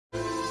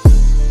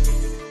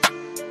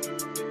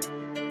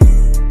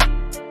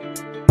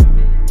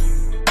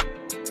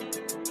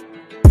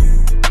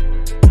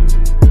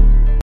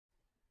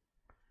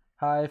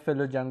Hi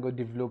fellow Django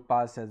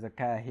developers,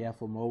 Ezekiah here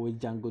from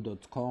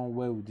alwaysdjango.com,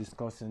 where we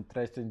discuss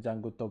interesting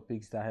Django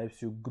topics that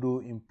helps you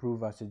grow,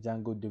 improve as a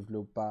Django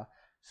developer.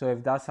 So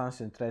if that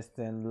sounds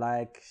interesting,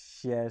 like,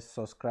 share,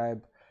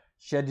 subscribe,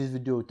 share this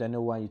video with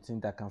anyone you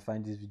think that can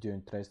find this video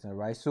interesting,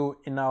 right? So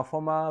in our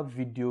former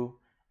video,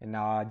 in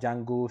our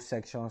Django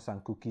sections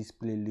and cookies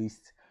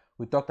playlist,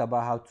 we talked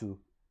about how to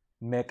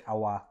make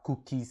our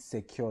cookies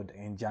secured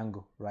in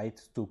Django,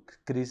 right? To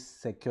create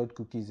secured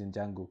cookies in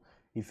Django.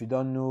 If you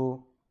don't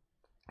know,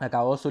 I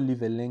can also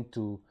leave a link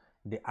to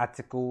the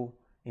article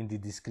in the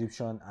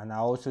description, and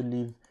I'll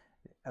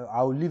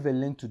leave a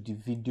link to the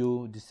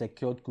video, the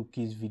secured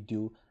cookies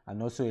video,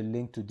 and also a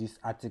link to this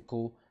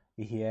article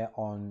here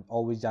on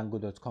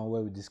alwaysdjango.com,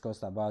 where we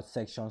discussed about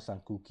sections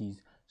and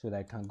cookies, so that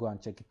I can go and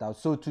check it out.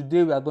 So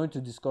today we are going to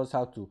discuss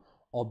how to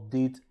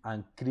update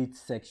and create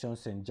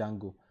sections in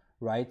Django,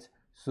 right?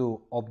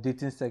 So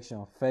updating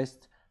section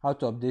first. How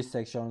to update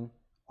section?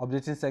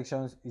 Updating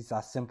sections is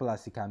as simple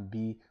as it can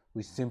be.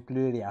 We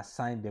simply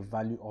reassign the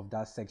value of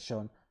that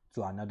section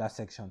to another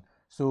section.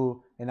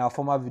 So in our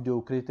former video,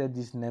 we created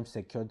this name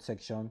secured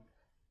section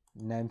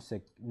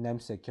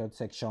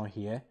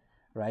here,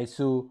 right?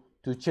 So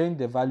to change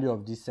the value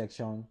of this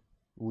section,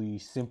 we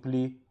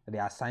simply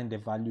reassign the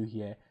value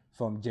here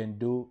from John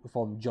Doe.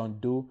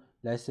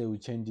 Let's say we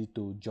change it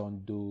to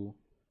John Doe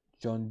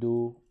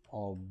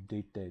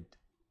updated,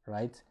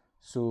 right?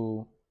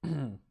 So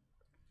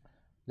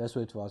let's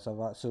wait for our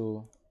server.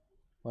 So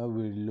when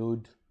we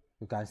reload,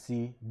 you can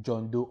see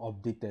John Doe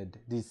updated.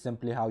 This is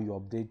simply how you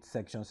update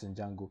sections in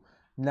Django.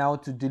 Now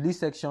to delete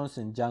sections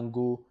in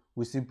Django,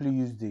 we simply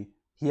use we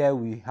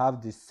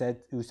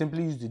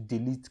simply use the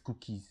delete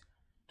cookies.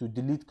 To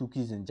delete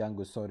cookies in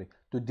Django,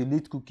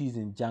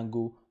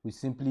 we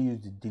simply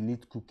use the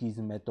delete cookies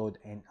method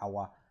in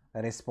our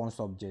response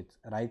object,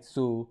 right?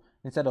 So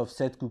instead of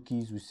set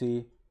cookies, we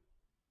say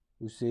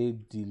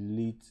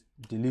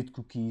delete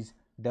cookies,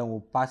 then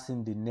we'll pass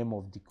in the name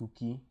of the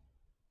cookie.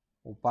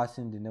 The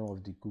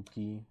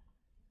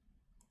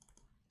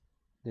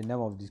name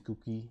of this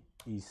cookie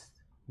is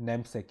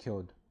name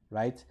secured,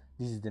 right?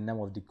 This is the name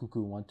of the cookie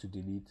we want to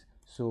delete.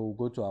 So we'll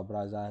go to our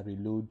browser,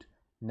 reload,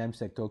 name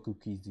secured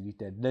cookie is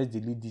deleted. Let's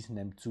delete this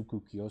name2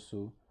 cookie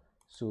also.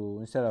 So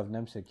instead of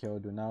name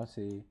secured, we now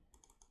say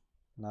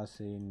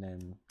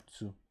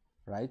name2,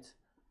 right?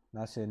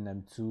 Now say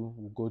name2.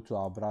 We'll go to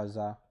our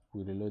browser,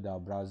 we reload our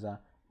browser,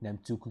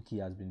 name2 cookie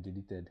has been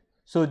deleted.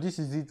 So this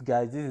is it,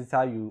 guys. This is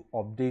how you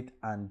update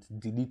and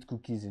delete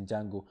cookies in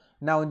Django.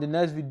 Now in the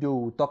next video,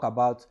 we'll talk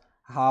about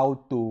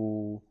how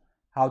to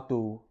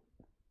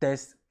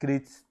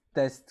create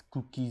test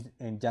cookies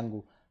in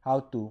Django, how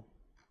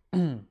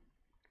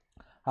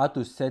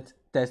to set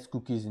test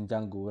cookies in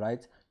Django,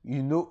 right?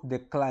 You know, the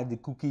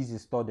cookies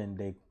is stored in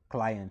the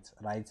client,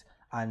 right?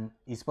 And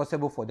it's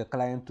possible for the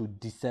client to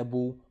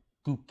disable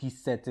cookie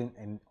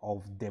setting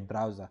of the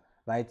browser,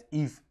 right?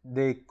 If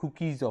the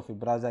cookies of a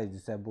browser is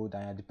disabled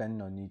and you're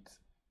depending on it,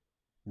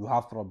 you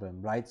have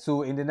problem, right?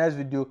 So in the next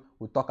video,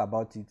 we'll talk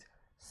about it,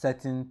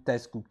 setting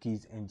test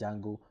cookies in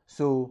Django.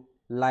 So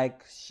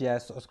like, share,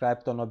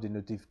 subscribe, turn up the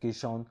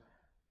notification.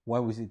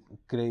 When we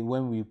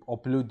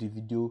upload the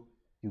video,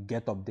 you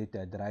get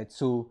updated, right?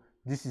 So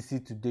this is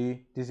it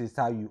today. This is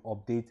how you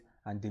update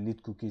and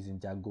delete cookies in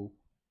Django.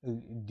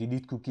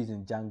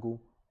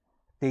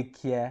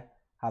 Take care.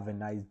 Have a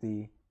nice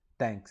day.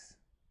 Thanks.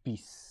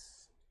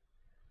 Peace.